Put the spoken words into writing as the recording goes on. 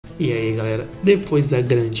E aí galera, depois da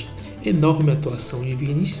grande, enorme atuação de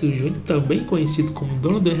Vinícius Jr, também conhecido como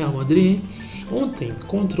dono do Real Madrid, ontem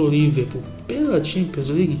contra o Liverpool pela Champions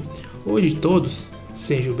League, hoje todos,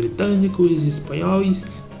 sejam britânicos, espanhóis,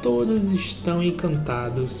 todos estão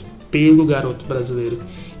encantados pelo garoto brasileiro.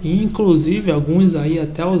 E inclusive alguns aí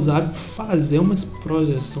até ousaram fazer umas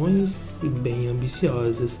projeções bem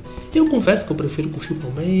ambiciosas. Eu confesso que eu prefiro curtir o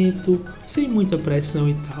momento, sem muita pressão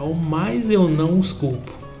e tal, mas eu não os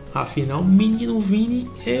culpo. Afinal, menino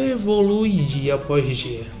Vini evolui dia após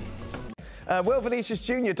dia. Will Vinícius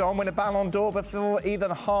Jr, Don, win a Ballon d'Or before either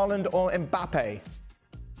Haaland or Mbappe?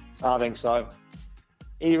 I think so.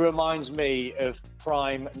 He reminds me of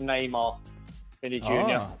prime Neymar, Vini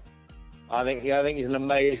Jr. I think he's an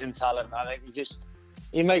amazing talent. I think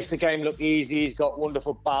he makes the game look easy. He's got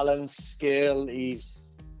wonderful balance, skill. He's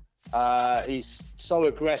so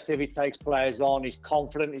aggressive. He takes players on. He's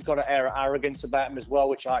confident. He's got an air of arrogance about him as well,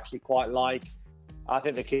 which I actually quite like. I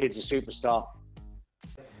think the kid's a superstar.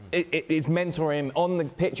 It's mentoring on the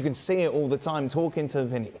pitch. You can see it all the time talking to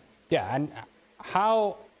Vini. Yeah, and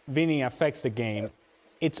how Vini affects the game,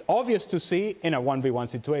 it's obvious to see in a 1v1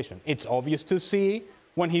 situation. It's obvious to see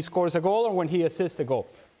when he scores a goal or when he assists a goal.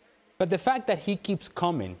 But the fact that he keeps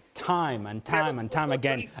coming time and time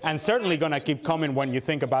again, and certainly going to keep coming when you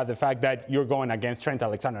think about the fact that you're going against Trent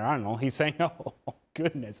Alexander-Arnold, he's saying, oh,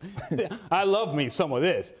 goodness, I love me some of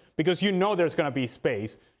this, because you know there's going to be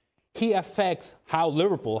space. He affects how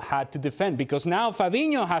Liverpool had to defend, because now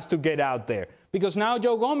Fabinho has to get out there, because now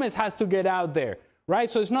Joe Gomez has to get out there. Right?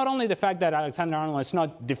 So it's not only the fact that Alexander-Arnold is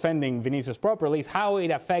not defending Vinicius properly, it's how it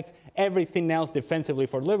affects everything else defensively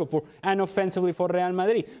for Liverpool and offensively for Real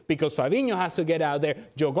Madrid. Because Fabinho has to get out there,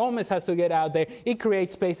 Joe Gomez has to get out there, it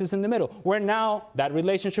creates spaces in the middle. Where now, that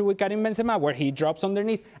relationship with Karim Benzema, where he drops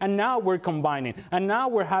underneath, and now we're combining, and now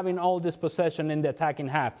we're having all this possession in the attacking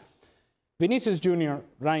half. Vinícius Jr.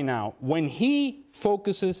 right now, when he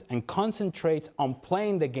focuses and concentrates on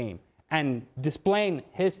playing the game and displaying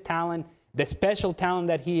his talent, the special talent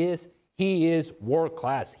that he is world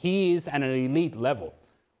class. He is at an elite level.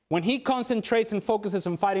 When he concentrates and focuses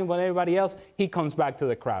on fighting with everybody else, he comes back to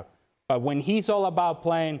the crowd. But when he's all about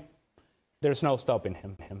playing, there's no stopping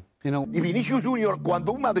him. Y Vinícius Jr,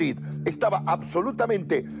 cuando un Madrid estaba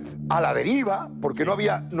absolutamente a la deriva, porque no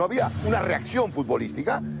había una reacción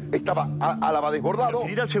futbolística, estaba a la va desbordado.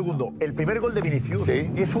 Sin ir al segundo, el primer gol de Vinícius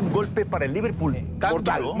es un golpe para el Liverpool.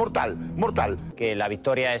 Mortal. Que la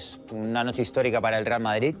victoria es una noche histórica para el Real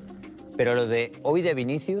Madrid, pero lo de hoy de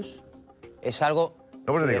Vinícius es algo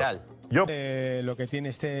general. Lo que tiene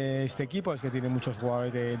este equipo es que tiene muchos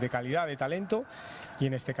jugadores de calidad, de talento, y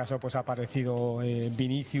en este caso pues ha aparecido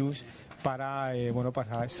Vinícius para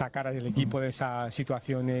sacar al equipo de esa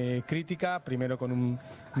situación crítica, primero con un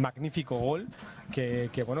magnífico gol que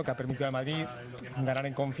ha permitido al Madrid ganar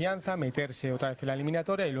en confianza, meterse otra vez en la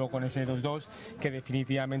eliminatoria, y luego con ese 2-2 que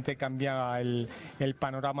definitivamente cambia el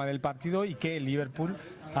panorama del partido y que el Liverpool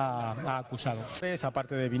ha acusado.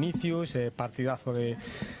 Aparte de Vinícius, partidazo de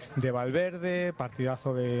Valverde,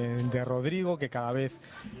 partidazo de Rodrigo, que cada vez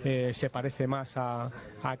se parece más a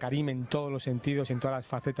Karim en todos los sentidos, en todas las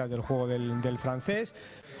facetas del juego del francés.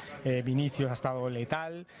 Vinícius ha estado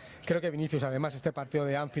letal. Creo que Vinícius, además, este partido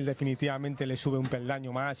de Anfield definitivamente le sube un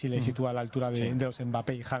peldaño más y le sitúa a la altura de los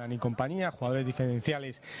Mbappé y Haaland y compañía, jugadores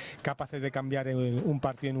diferenciales capaces de cambiar un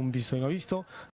partido en un visto y no visto.